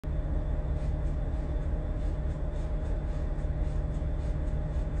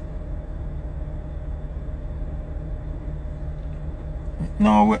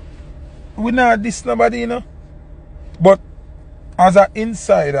No, we not diss nobody, you know. But as an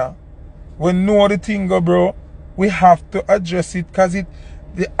insider, we know the thing go, bro. We have to address it because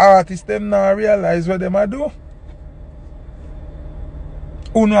the artists them now realize what them a do.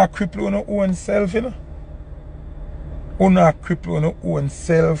 Uno a cripple on own self, you know. Uno a cripple on own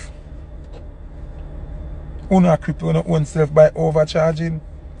self. Uno a cripple on own self by overcharging.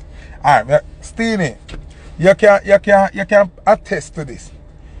 Alright, Steenie, you can attest to this.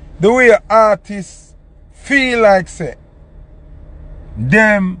 The way artists feel like say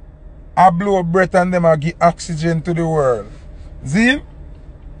them a blow breath and them a give oxygen to the world. See?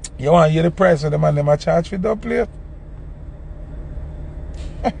 You want to hear the price of them and them a charge for dub plate?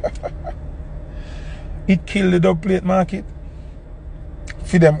 It killed the dub plate market.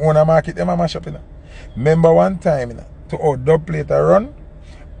 For them own a market, them a mash up, you know. Remember one time, you know, to how dub plate a run,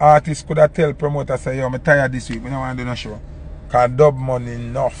 artists could have tell promoters say, yo, I'm tired this week, I don't want to do no show. Because dub money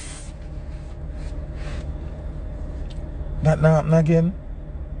enough. That not happen again.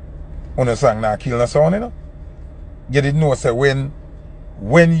 On a song now kill no sound, you know. You did know say when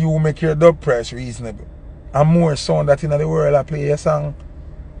you make your dub price reasonable and more sound that in the world I play your song.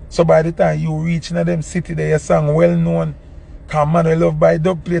 So by the time you reach in them city there your song well known. Cause man we love by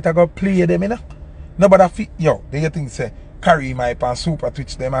dub plate I go play them, you know. Nobody fit yo, they think say carry my pan super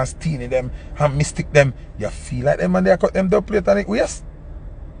twitch them and steeny them and mystic them. You feel like them and they cut them dub plate and it waste.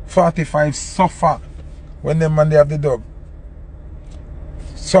 45 suffer when them man they have the dub.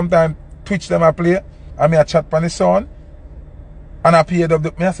 Sometimes Twitch them I play and me a chat pan the sound and I pay dub.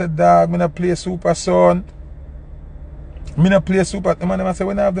 Me I said dog, me not play super sound. Me not play super. The man I say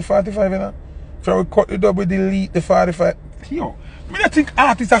when I have the 45, you know. So we cut the dub, we delete the 45. Yo, me not think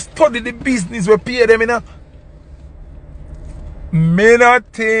artists have studied the business we pay them, you know. Me not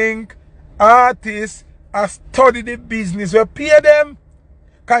think artists have studied the business we pay them.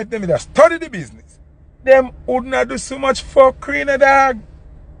 Cause if them have studied the business, them would not do so much fuckery in a dog.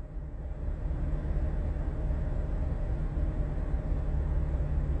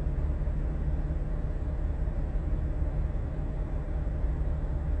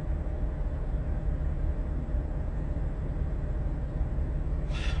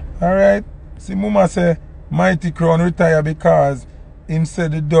 Alright, see Muma say Mighty Crown retire because him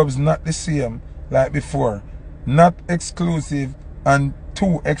said the dub's not the same like before. Not exclusive and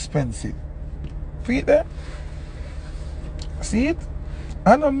too expensive. See it there? See it?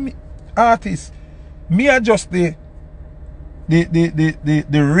 I know me artists. Me adjust the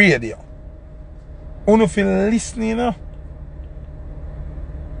radio. Uno feel listening, you know?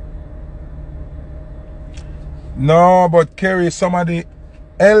 No, but Kerry, some of the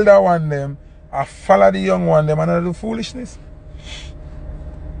elder one them, I follow the young one them and I do foolishness.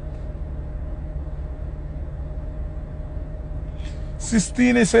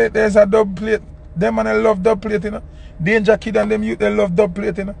 Sistine said there's a dub plate. Them and I love dub plate, you know. Danger Kid and them youth they love dub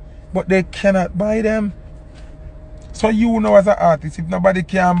plate, you know. But they cannot buy them. So you know as an artist, if nobody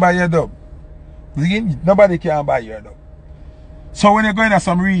can buy your dub, nobody can buy your dub. So when you go in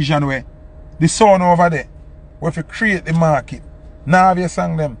some region where the sound over there, where if you create the market, now have you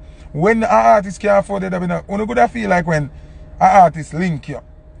sang them. When an artist can't afford it, you could feel like when an artist link you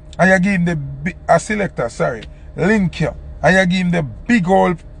and you give him a selector, link you and you give him the big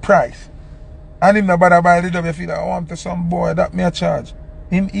old price. And him not bother buy the dub, you feel like I want to some boy that me a charge.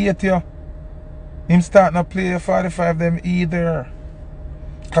 Him hate you. Him start not play 45 them either.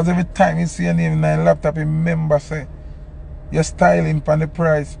 Cause every time you see a name in a laptop, you remember say you style him on the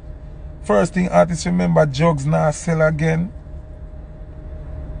price. First thing artists remember jugs now sell again.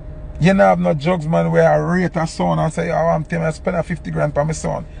 You know have no jugs man where I rate a son and say, I want to spend a 50 grand for my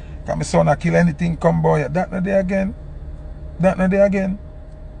son. Because my son I kill anything come boy. That not there again. That not there again.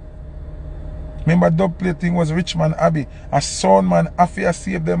 Remember dub plate thing was Richmond Abbey. A son man after I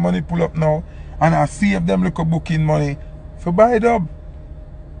save them money pull up now. And I save them little booking money for buy dub.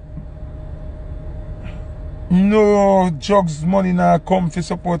 No jugs money now come for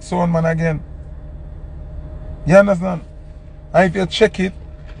support son man again. You understand? And if you check it,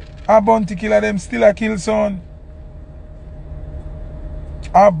 a bounty killer them still a kill son.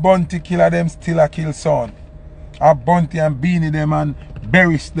 A bounty killer them still a kill son. A bounty and beanie them and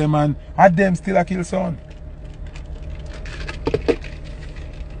buries them and a them still a kill son.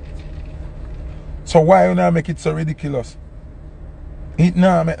 So why you not make it so ridiculous? It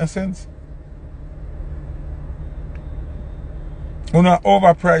not make no sense. You not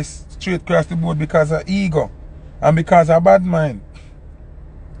overprice straight across the board because of ego and because of bad mind.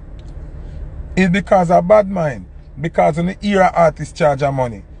 It's because of bad mind. Because when the era artists charge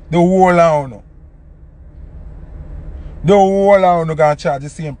money, the whole on. The whole of you gonna charge the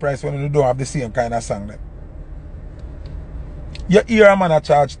same price when you don't have the same kind of song then. You hear a man a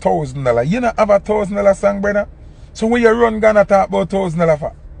charge $1,000. You don't have a $1,000 song, brother. So when you run gonna talk about $1,000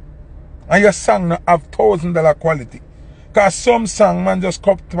 for? And your song not have $1,000 quality. Cause some song man just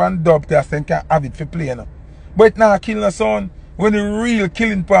come to and dub test and can have it for play now. But it not kill no sound. When the real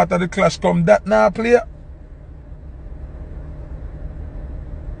killing part of the clash come, that not play.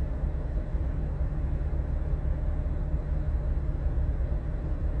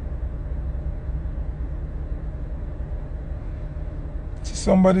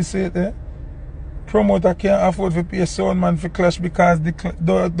 Somebody say it there. Promoter can't afford to pay a sound man for clash because they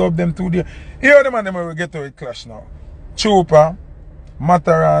dub them too there. Here the man them will get to it clash now. Chupa,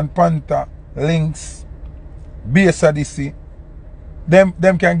 Mataran, Panther, Lynx, Bass Odyssey.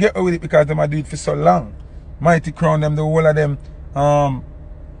 Them can get away with it because them are do it for so long. Mighty Crown them, the whole of them,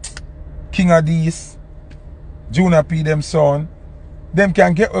 King of These, Junior P them son. Them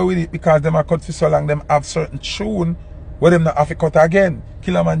can get away with it because them are cut for so long. Them have certain tune where them not have to cut again.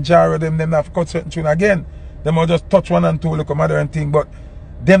 Kilimanjaro them not have to cut certain tune again. Them will just touch one and two look a matter and thing, but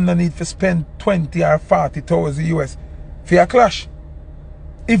them no need to spend 20 or 40,000 US for a clash.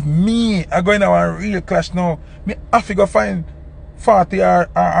 If me I go in a real clash now, me have to go find 40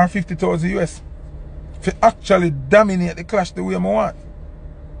 or 50,000 US to actually dominate the clash the way I want.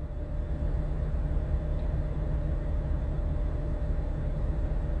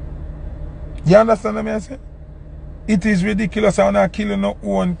 You understand what I say? It is ridiculous how not killing your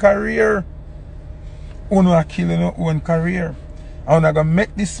own career. You are killing your own career. And I'm going to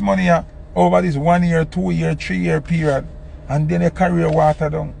make this money over this 1 year, 2 year, 3 year period. And then your career water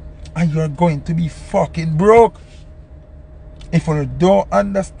down. And you're going to be fucking broke. If you don't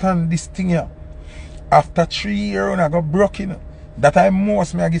understand this thing here, after 3 years, I got broken. That I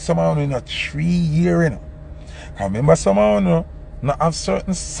most me I give someone in 3 years. I remember someone not have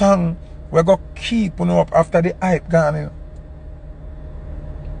certain song we go keep up after the hype gone. You know?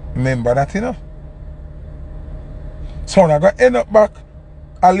 Remember that, you know? So I got end up back.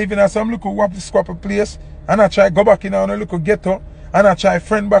 I live in some little squappy place. And I try go back in a little ghetto. And I try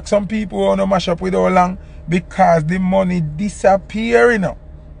friend back some people who want to mash up with all long. Because the money disappear, you know.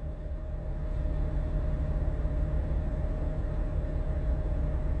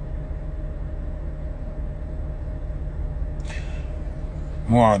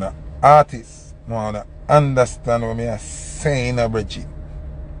 More artists, more understand what me are saying, Bridget.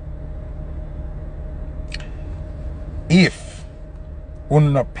 If you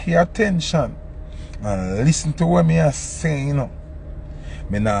not pay attention and listen to what me are saying, you know,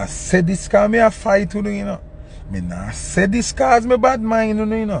 me not say this because me a fight with you know. Me not say this because me bad mind you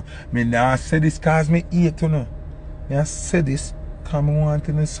know. Me not say this because me hate you know. Me a say this because me want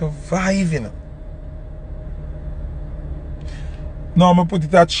to survive you know. Now I put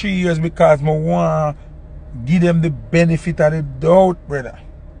it at 3 years because I want to give them the benefit of the doubt, brother.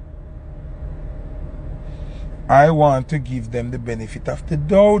 I want to give them the benefit of the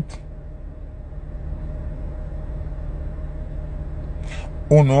doubt.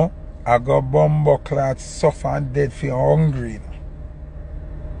 Uno, I got bumbo clot, suffer and dead for hungry.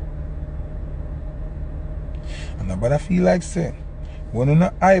 And nobody feel like saying, when you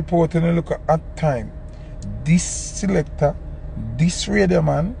not hype out and you look at time, this selector, this radio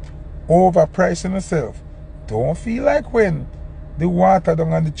man, overpricing yourself. Don't feel like when the water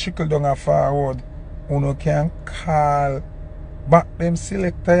down and the trickle down are forward, you can call back them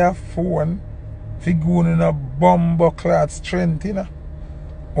selector your phone for going in a bumbo clot strength, you know.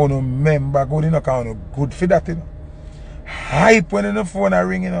 You remember good, you know, because you good for that, you know. Hype when the phone are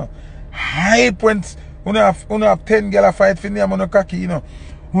ringing, you know. Hype when you have 10 girls fight for them on the cocky, you know.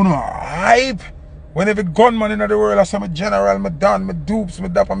 You know, hype when every gunman in the world has some general, me done, me dupes, me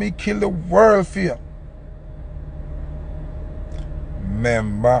dapper, me kill the world for you.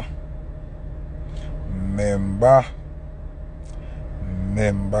 Remember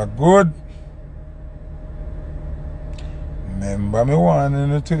good. Remember me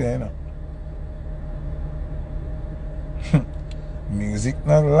warning you today, you know. Music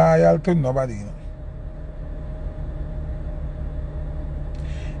not loyal to nobody, you know.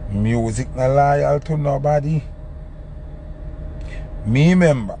 Music not loyal to nobody. Me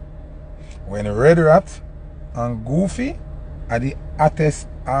remember when Red Rat and Goofy are the hottest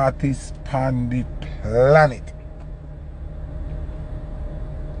artists on the planet.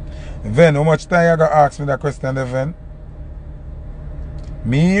 Then how much time you gonna ask me that question, Then?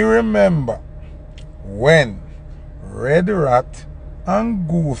 Me remember when Red Rat and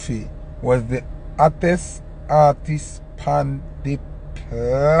Goofy was the hottest artist on the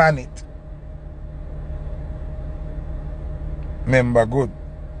planet. Remember good.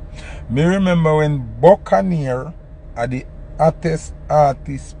 Me remember when Buccaneer are the hottest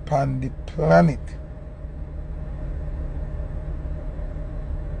artist on the planet.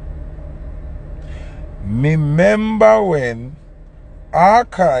 Me remember when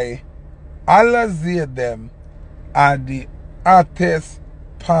Arkai, Alazir them are the hottest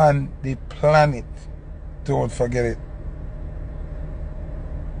on the planet. Don't forget it.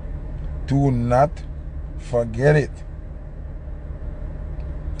 Do not forget it.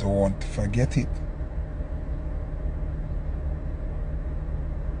 Don't forget it.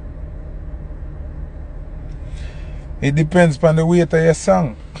 It depends upon the weight of your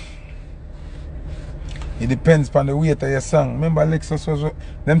song. It depends upon the weight of your song. Remember Lexus was...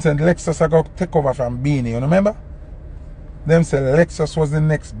 Them said Lexus I got take over from Beanie, you remember? Them said Lexus was the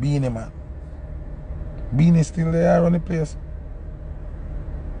next Beanie man. Beanie still there on the place.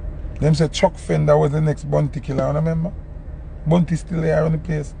 Them said Chuck Fender was the next Bunty killer, you remember? Bunty still there on the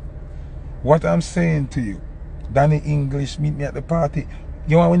place. What I'm saying to you, Danny English meet me at the party.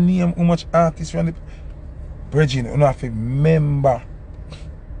 You want to name how much artists from the... Bridging, you don't have to remember.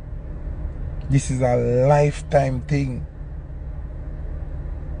 This is a lifetime thing.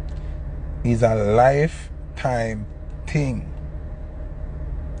 It's a lifetime thing.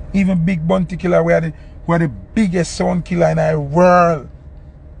 Even Big Bunty Killer, we are the biggest sound killer in the world.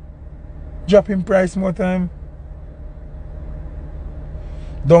 Dropping price more time.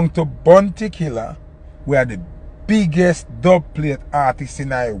 Down to Bunty Killer, we are the biggest dubplate artists in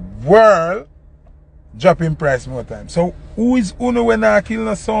the world. Dropping price more time. So who is Uno when I kill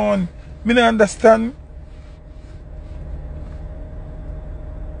no sound? Me don't understand.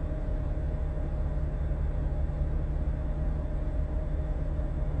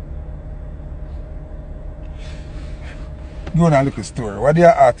 Go on and look at the story. What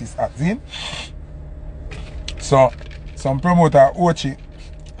their artists acting? So some promoter Ochi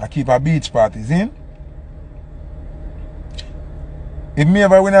I keep a beach parties in. If me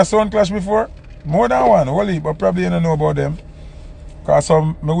ever win a sound clash before, more than one, only, but probably you don't know about them. Cause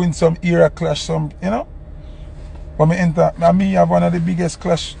me win some era clash, some, you know. But me enter, me have one of the biggest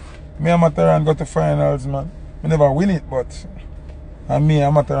clash. Me and Mataran go to finals, man. Me never win it, but and me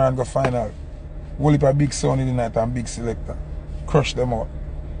and Mataran go final. Only a big sound in the night and big selector. Crush them out.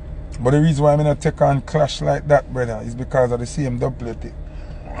 But the reason why I not take on clash like that, brother, is because of the same dubplate.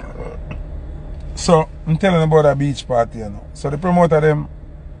 So I'm telling about a beach party, you know. So the promoter them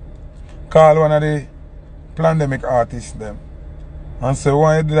call one of the pandemic artists them and say,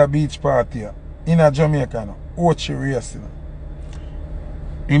 why you do a beach party in a Jamaica, you know, Ochi race, you know.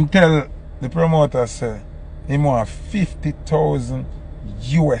 Him tell the promoter say he want 50,000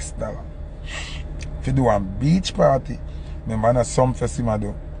 US dollar to do a beach party. Remember no some festival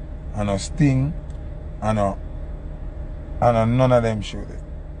do and no Sting and none of them show it.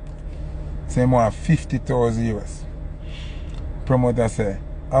 So he want 50,000 US. Promoter say,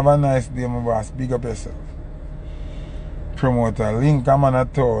 have a nice day, my boss. Big up yourself. Promoter link a man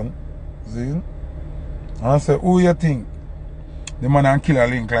at town. See? And say, who you think? The man and killer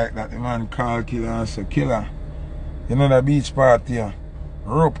link like that. The man call killer and say, killer, you know the beach party here.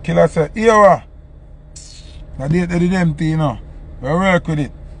 Rope. Killer say, here what? The date of the empty, you know. We work with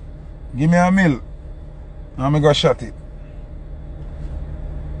it. Give me a mill. And I go shot it.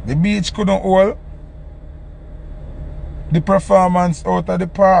 The beach couldn't hold the performance out of the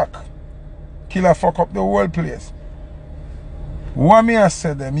park. Killer fuck up the whole place. What me I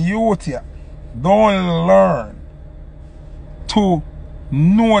said them youth here don't learn to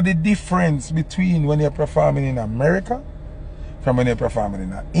know the difference between when you're performing in America from when you're performing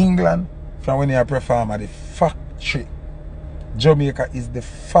in England from when you're performing at the factory. Jamaica is the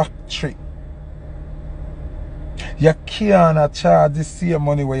factory. You can't charge the same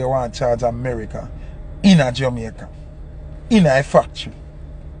money where you want to charge America in a Jamaica. In a factory.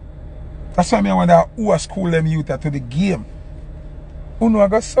 That's why I wonder who school them youth to the game. Who no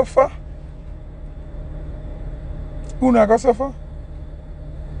going to suffer? Who no going to suffer?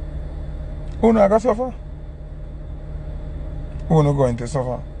 Who no going to suffer? Who no going to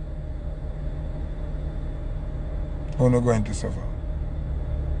suffer? Who no going to suffer?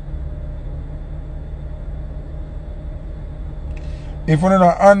 If you don't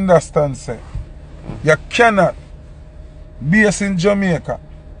understand, say, you cannot base in Jamaica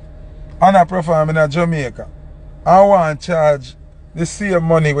and I perform in Jamaica. I want to charge the same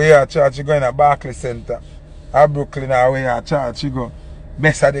money where you charge you go in a Barclays Center or Brooklyn or where you charge you go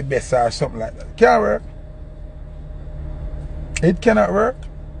best of the best or something like that. It can't work. It cannot work.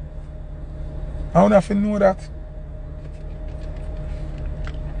 I don't have to know that.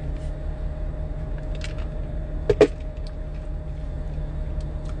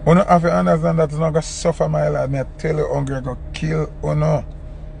 You don't have to understand that it's not going to suffer, my lad. I tell you, hungry I go kill you no.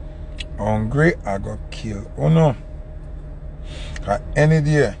 Hungry I go kill you no. Because any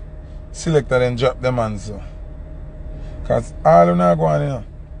day, selector then drop them answer. Because all you know go on, you know.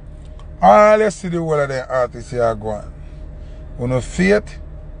 All you see the whole of the artists here go on. You know faith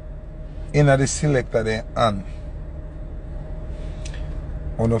in the selector then hand.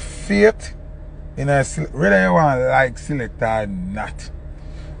 You know faith in a selector. Whether you want to like selector or not.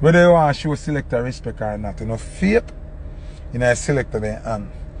 Whether you want to show selector respect or not. You know faith in a selector then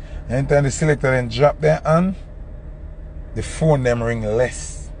hand. Anytime the selector then drop their hand, the phone them ring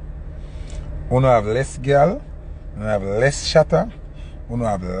less. You know have less girl, you have less shatter, you know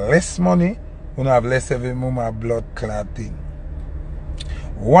have less money, you know have less every moment blood clot thing.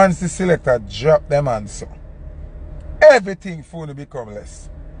 Once the selector drop them answer, everything phone become less.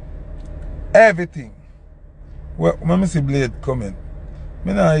 Everything. Well, let me see Blade comment.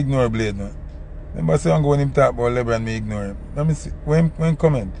 I don't ignore Blade now. Remember say I'm going him talk about LeBron, me ignore him. Let me see. When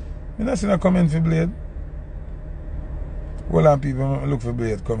comment. I don't see no comment for Blade. Hold on people, look for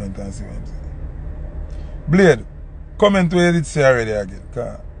Blade comment and see what I'm saying. Blade, comment where it say already again.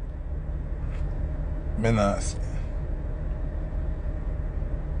 Cause I not see.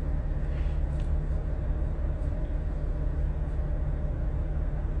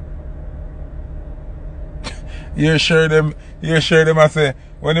 You sure them I say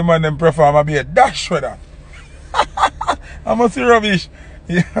when the man them perform I be a dash for that. I must see rubbish.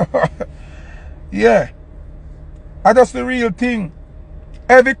 Yeah. I just the real thing.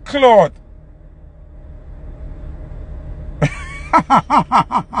 Every cloth.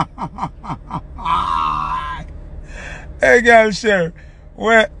 Hey girl share.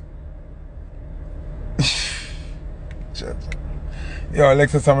 Where yo,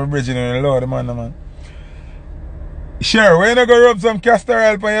 Alexis, I'm bridging in the Lord, man. Sure, when you go rub some castor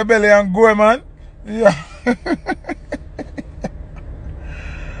oil on your belly and go, man. Yeah.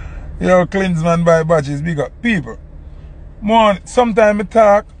 Yo, cleanse man by badges, big up. People, man, sometimes I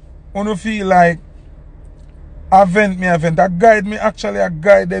talk, when you feel like I guide me, actually, I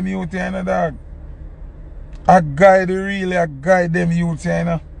guide them youth, you know, dog. I guide them youth, you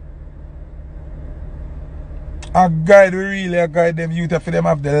know. I guide them youth for them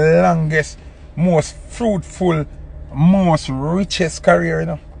have the longest, most fruitful, most richest career, you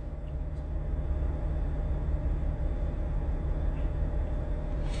know.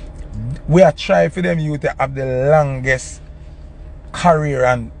 We are trying for them youth to have the longest career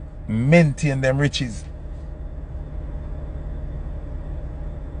and maintain them riches.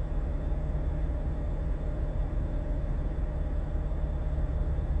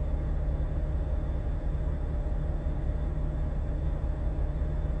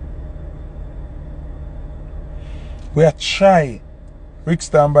 We are try. Rick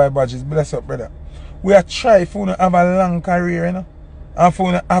Standby Badges, bless up, brother. We are try for you to have a long career, you know. And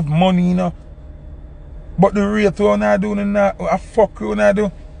for you to have money, you know. But the rate we not do, a fuck you not do.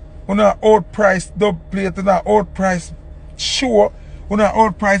 You not outprice dub plate, you not outprice show, you not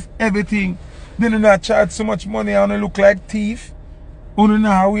outprice everything. Then you not charge so much money and you look like thief. You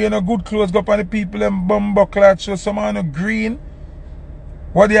not wear no good clothes, go up on the people and bum buckler show some on the green.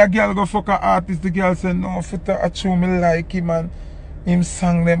 What the girl go fuck a artist, the girl say, no, Foota, I true me like him and him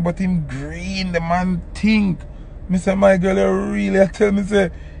sang them, but him green, the man think. Me say, my girl, you really tell me,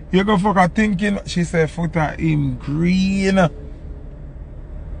 say, you go fuck a thinking. She say, Foota, him green.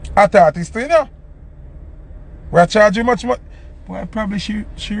 At artist, you know? We charge you much money. Boy, probably she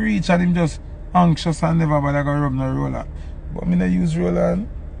reach and him just anxious and never bother go rub no roller. But me not use roller and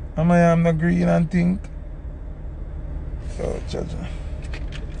I am not green and think. So, judge.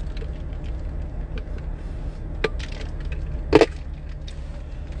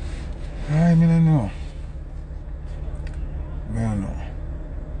 I don't know. I don't know.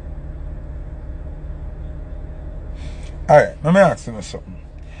 Alright, let me ask you something.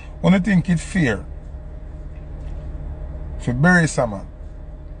 When you think it's fair to bury someone,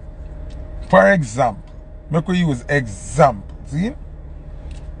 for example, make we use example, see?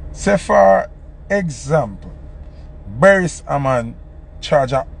 Say for example, bury a man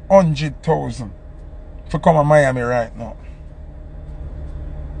charge 100,000 to come to Miami right now.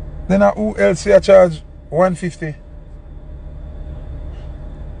 Then who else you charge 150?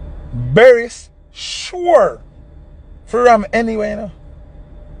 Barris, sure. For Ram anyway, you know.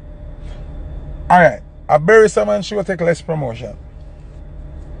 Alright. A bury someone should take less promotion.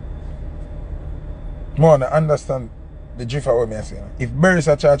 More I understand the drift of what I'm saying. If Barris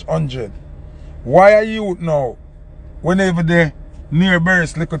a charge 100, why are you now whenever they near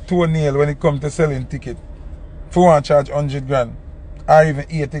Barris like a toenail when it comes to selling ticket for one charge 100 grand? Or even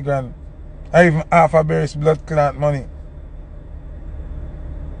 80 grand. Or even half a berry's blood clot money.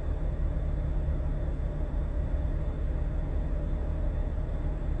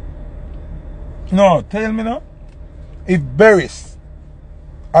 No, tell me now. If berries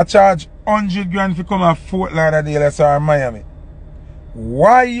I charge 100 grand to come at Fort Lauderdale or Miami,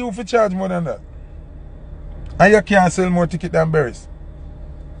 why you for charge more than that? And you can't sell more ticket than berries.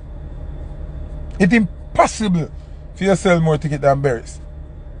 It's impossible for you to sell more ticket than berries.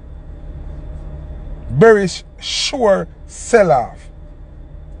 Berries sure sell off.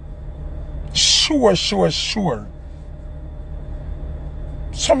 Sure.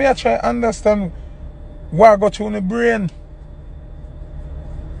 So me I try to understand what got you in the brain.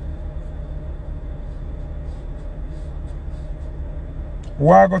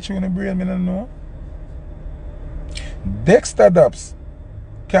 What got you in the brain, me don't know. Dexter Dubs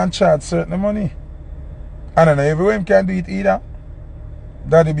can charge certain money. I don't know, everyone can do it either.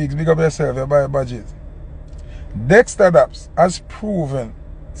 Daddy Biggs, big up yourself, you buy a budget. Dexter Dubs has proven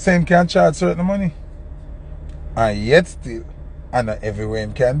same can charge certain money. And yet still, I know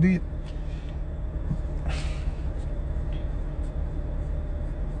everyone can do it.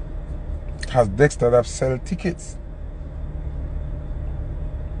 Has Dexter Dubs sell tickets?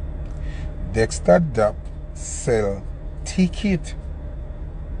 Dexter Dubs sell ticket.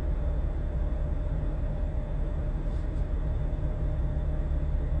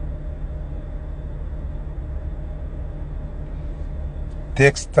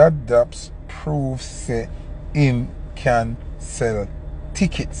 Dexter Dubs proves say him can sell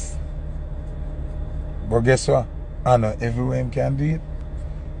tickets. But guess what? I know everyone can do it.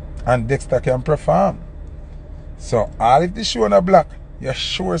 And Dexter can perform. So all if the show on a black, you're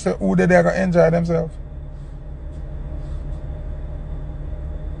sure say who they gonna enjoy themselves.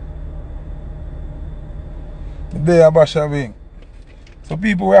 They are bash a wing. So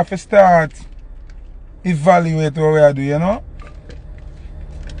people we have to start evaluate what we are doing, you know?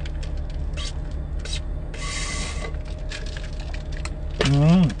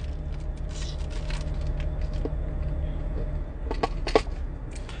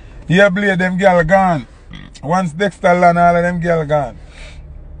 Yeah, Blade, them girl gone. Once Dexter land, all of them girl gone.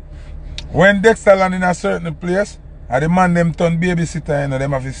 When Dexter land in a certain place, and the man them turn babysitter, you know,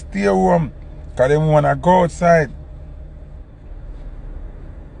 them have to stay home. Because they want to go outside.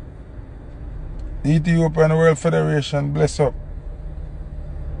 Ethiopian World Federation, bless up.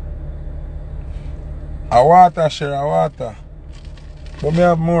 A water, share a water. But me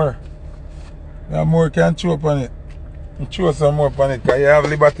have more. Me have more, can chew up on it. Chew some more on it, because you have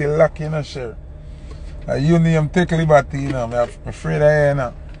Liberty lock, you know, share. You name take Liberty, you know. I'm afraid of you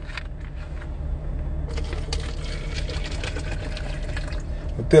now.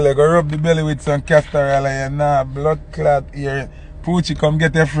 I tell you, go rub the belly with some castor oil and nah, blood clot here. Poochie, come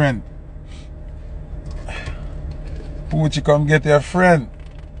get your friend. Poochie, come get your friend.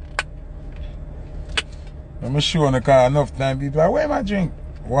 Let me show you, because enough time people, where am I drink?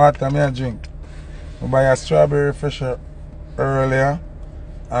 Water, me I drink. I buy a strawberry refresher earlier,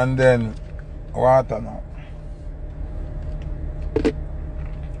 and then water now.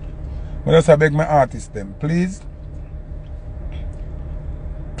 But just I beg my artists them, please,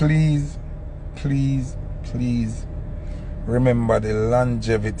 remember the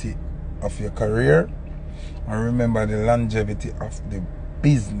longevity of your career, and remember the longevity of the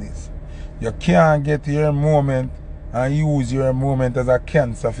business. You can't get your moment and use your moment as a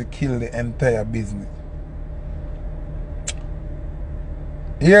cancer to kill the entire business.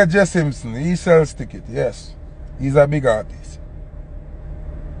 Yeah, Jess Simpson, he sells tickets, yes. He's a big artist.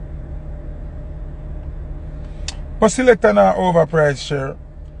 But selector not overpriced, share.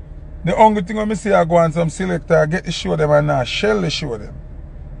 The only thing I see I go on some selector, get the show them and not shell the show them.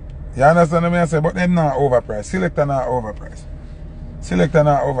 You understand what I say? But them not overpriced. Selector not overpriced. Selector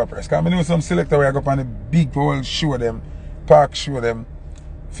not overpriced. Because I know some selector where I go up on the big old show them, park show them,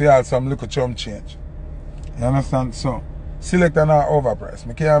 for some little chum change. You understand? So, selector not overpriced.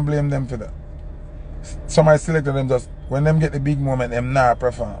 I can't blame them for that. Some of the selector them just, when them get the big moment, them not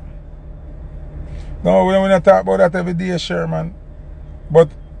perform. No, we don't talk about that every day, Sherman. But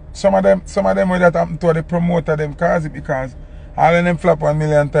some of them where that happen to the promoter them cause it, because all of them flop 1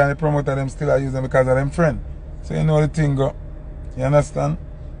 million times, the promoter them still use them because of them friend. So you know the thing go. You understand?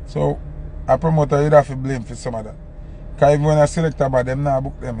 So a promoter you'd have to blame for some of that. Because even when I select about them now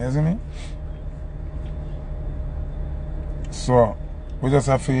book them, you see me? So we just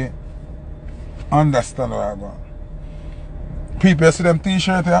have to understand where I'm going. People, you see them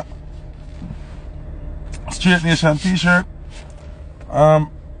t-shirt here? Straight Nation t-shirt.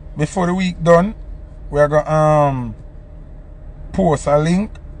 Before the week done, we are going post a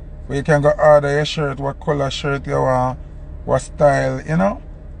link where you can go order your shirt, what color shirt you want, what style, you know,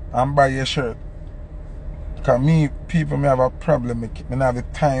 and buy your shirt. Because people may have a problem, me don't have the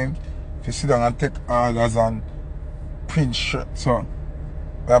time to sit down and take orders and print shirts. So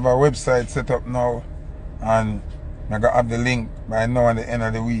we have a website set up now, and I got have the link by now at the end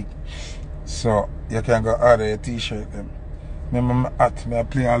of the week. So you can go order your t-shirt them. Remember my hat, I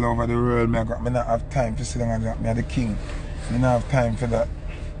play all over the world, I don't have time to sit down and I'm the king. I don't have time for that.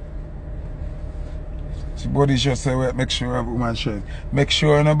 So body just say, wait, make sure you have a woman shirt. Make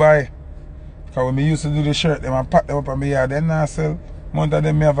sure you don't buy. Because when I used to do the shirt, them I pack them up on my yard, then I sell. Month of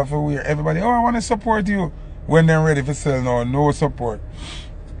them I have to wear. Everybody, oh, I want to support you. When they're ready for sell now, no support.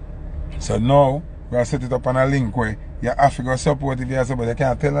 So now, we're going to set it up on a link where you have to go support if you have support. You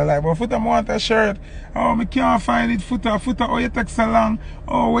can't tell a lie, but Foota, I want a shirt. Oh, I can't find it, Foota, oh, you take so long.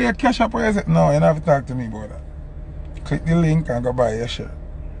 Oh, where you cash up, where you say? No, you don't have to talk to me about that. Click the link and go buy your shirt.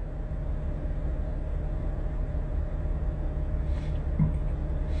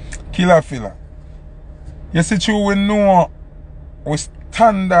 Killer filler. You see, we know we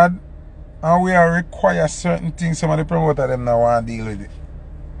standard and we are require certain things. Some of the promoters them now want to deal with it.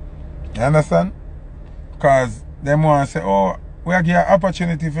 You understand? Because them want to say, oh, we are giving an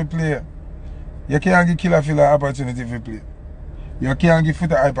opportunity for play. You can't give Killer Filler opportunity for play. You can't give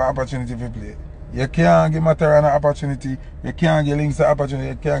Foota Hyper opportunity for play. You can't give Matarana opportunity. You can't give Links opportunity.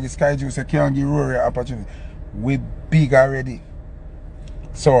 You can't give Sky Juice. You can't give Rory opportunity. We big already.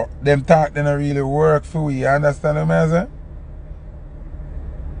 So, them talk they don't really work for we. You understand what I'm saying?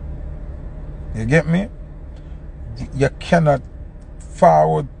 You get me? You cannot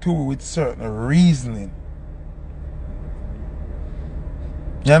forward to with certain reasoning.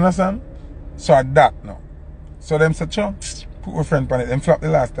 You understand? So that now. So them say, "Chum, put a friend on it." Them flop the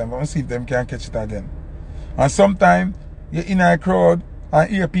last time, but we'll see if them can catch it again. And sometimes you're in a crowd and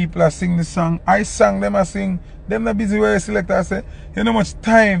hear people are sing the song. I sang them, I sing. Them not busy where you select. I say, you know much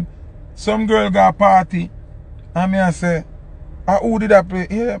time. Some girl got a party and me I say, who did I play?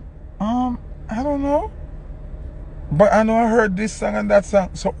 Yeah, I don't know. But I know I heard this song and that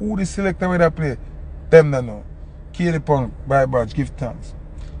song. So who the selector where they play? Them don't know. Kill the Punk, by badge, give thanks.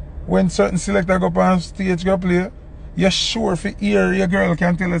 When certain selector go up on stage go play, you're sure for hear your girl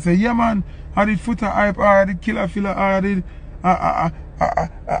can tell her, say, yeah man, I did Foota Hype, or I did Killer Filler, or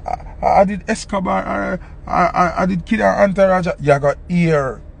I did Escobar, or I did Kid and Entourage. You got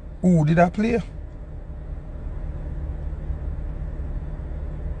hear who did I play?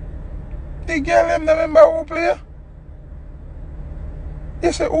 The girl them don't remember who play?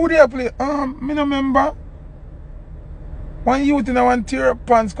 You say who did I play? Me no remember. One youth in a one tear up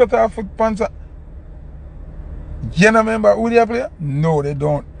pants, cut off foot pants. You don't remember who they play? No, they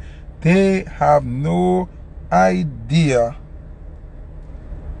don't. They have no idea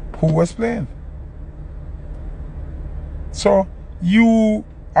who was playing. So you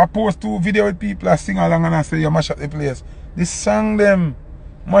are post to video with people that sing along and I say you mash up the place. They sang them,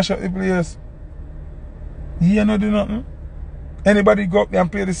 mash up the place. You know do nothing. Anybody go up there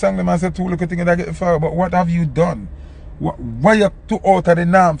and play the song them and say two look at things that get the fire, but what have you done? Why you too out of the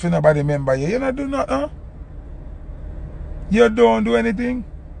norm for nobody remember you? You don't do nothing. You don't do anything.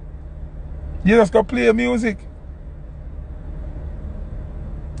 You just go play music.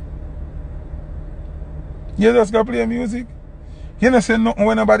 You just go play music. You don't say nothing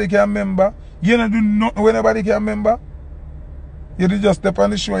when nobody can remember. You don't do nothing when nobody can remember. You do just step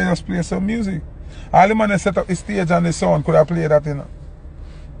on the show and just play some music. All the man that set up the stage and the sound could have played that, you know.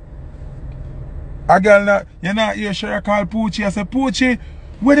 A girl not, you not hear sure call Poochie. I say, Poochie,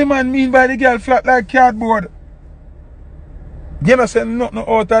 what the man mean by the girl flat like cardboard? You don't say nothing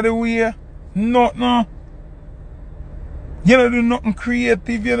out of the way. Nothing. You don't do nothing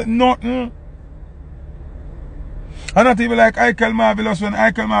creative. You don't nothing. And not even like Eichel Marvelous. When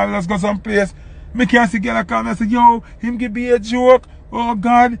Eichel Marvelous go someplace, me can't see girl come and say, yo, him give me a joke. Oh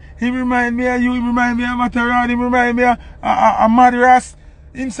God, he remind me of you. He remind me of Mataran. He remind me of Madras.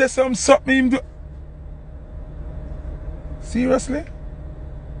 Him say something him do. Seriously?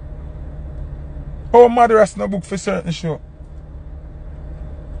 Oh, Madras no book for certain show.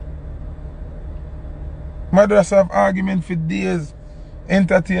 Madras have argument for days.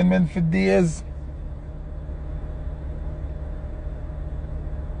 Entertainment for days.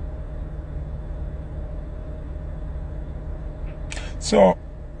 So,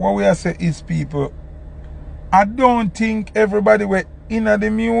 what we are saying is, people, I don't think everybody were in the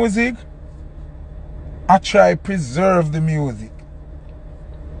music. I try preserve the music.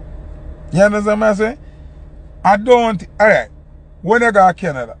 You understand what I'm saying? I don't, alright, when I go to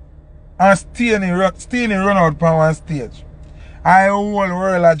Canada and stay in run out on one stage, I whole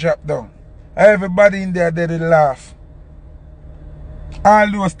world a drop down. Everybody in there did laugh.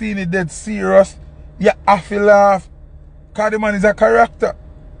 All those things dead serious. You have to laugh. Because the man is a character.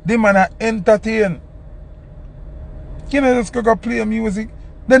 The man a entertain. You know, just go play music.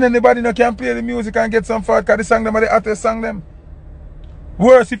 Then anybody no can play the music and get some fault because the song them are the artist song them.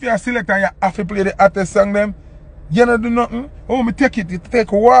 Worse, if you are a selector and you have to play the artist song them, you don't do nothing. Oh, me take it. You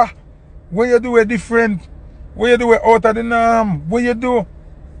take what? What you do it different? What you do it out of the norm? What you do?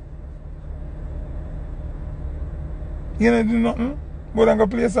 You don't do nothing. But I'm going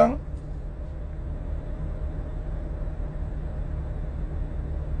to play a song.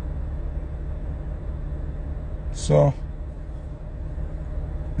 So,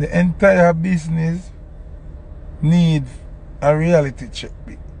 the entire business needs a reality check.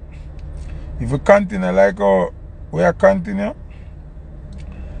 If we continue like how we are continue,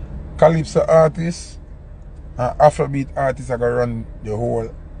 Calypso artists and Afrobeat artists are going to run the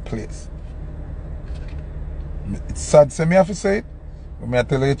whole place. It's sad to me have to say it, but I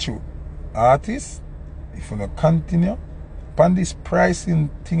tell you the truth. Artists, if you don't continue upon this pricing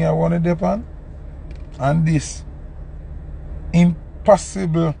thing I want to depend, and this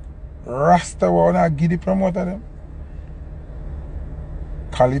impossible rasta want to give the promoter them,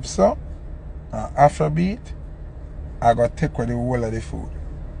 Calypso and Afrobeat are going to take away the whole of the food.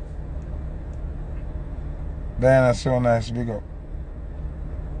 Diana, so nice, big up.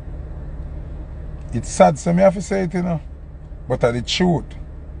 It's sad, so me have to say it, you know. But the truth,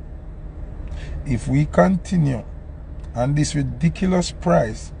 if we continue on this ridiculous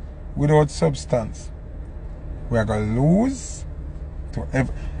price without substance, we are going to lose to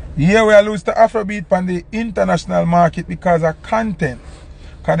yeah, we are lose to Afrobeat on the international market because of content.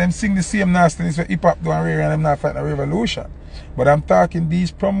 Because them sing the same nastiness for hip hop do and reggae and them not fighting a revolution. But I'm talking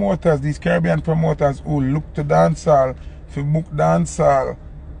these promoters, these Caribbean promoters who look to dancehall, for book dancehall,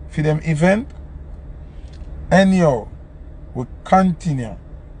 for them event. Anyhow, we continue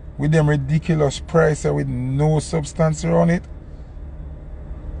with them ridiculous price with no substance around it.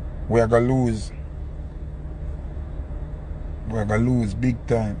 We are going to lose. We are going to lose big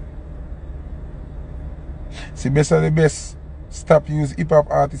time. See, best of the best, stop use hip-hop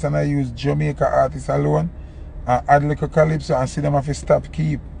artists and I use Jamaica artists alone and add little Calypso and see them have to stop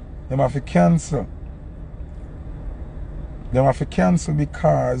keep. Them have to cancel. Them have to cancel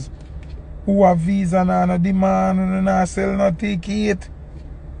because who have visa and no demand and not sell no ticket.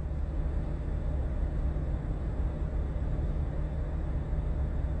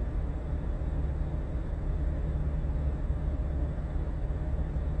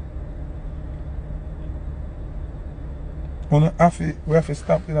 We have to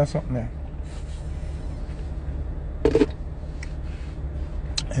stop it or something there.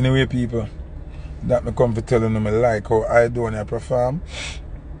 Anyway, people, that me come to tell them I like how I do when I perform.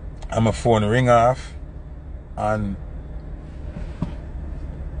 And my phone ring off. And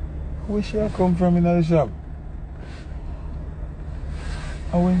where she come from in the shop?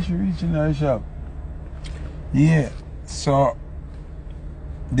 And when she reach in the shop? Yeah, so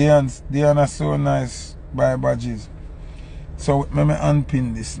they are so nice buy badges. So let me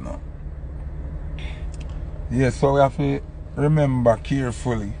unpin this now. Yeah, so we have to remember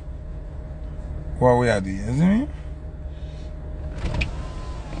carefully what we are doing, you see me?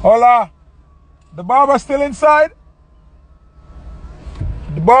 Hola! The barber still inside?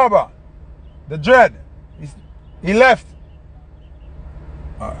 The barber, the dread, he left.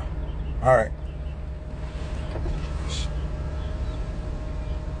 Alright.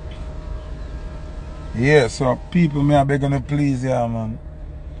 Yeah, so people, me I beg you please, yeah, man.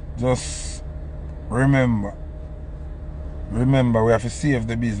 Just remember, we have to save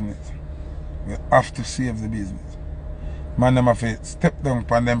the business. We have to save the business. Man, them have to step down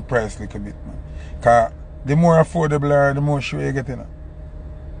on them price a little bit, man. Because the more affordable are, the more sure you get in.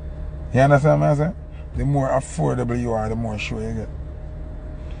 You understand what I'm saying? The more affordable you are, the more sure you get.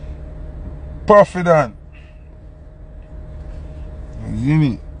 Puffy done. You see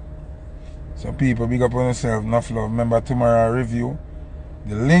me? So people, big up on yourself, enough love. Remember tomorrow I review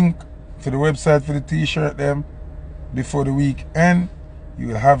the link to the website for the t-shirt them before the weekend. You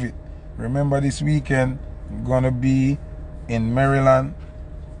will have it. Remember this weekend I'm gonna be in Maryland.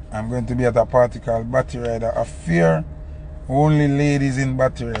 I'm going to be at a party called Batty Rider Affair. Only ladies in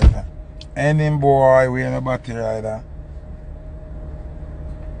Batty Rider. Any boy wearing a Batty Rider.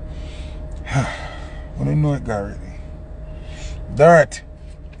 I don't know it already. Dirt.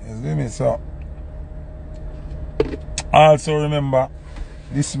 You see me? So also remember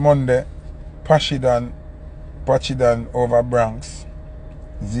this Monday, Pachidan over Bronx.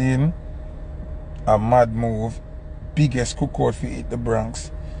 Zine, a mad move, biggest cookout for it, the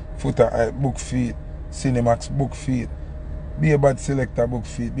Bronx. Foota book feet, Cinemax book feet. Be a bad selector book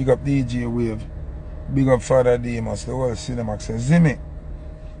feet. Big up DJ Wave. Big up Father Demas, the whole Cinemax. And Zimmy,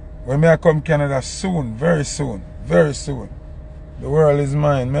 when I come Canada soon, very soon, very soon. The world is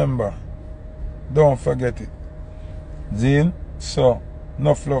mine, remember. Don't forget it. Zine, so,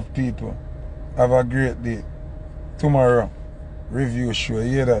 enough love people. Have a great day. Tomorrow, review show.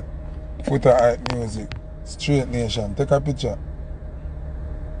 You hear that? Foota hype music. Straight Nation. Take a picture.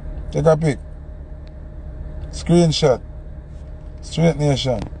 Take a pic. Screenshot. Straight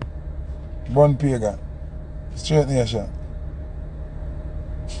Nation. Bun Pagan. Straight Nation.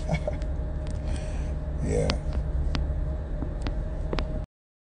 Yeah.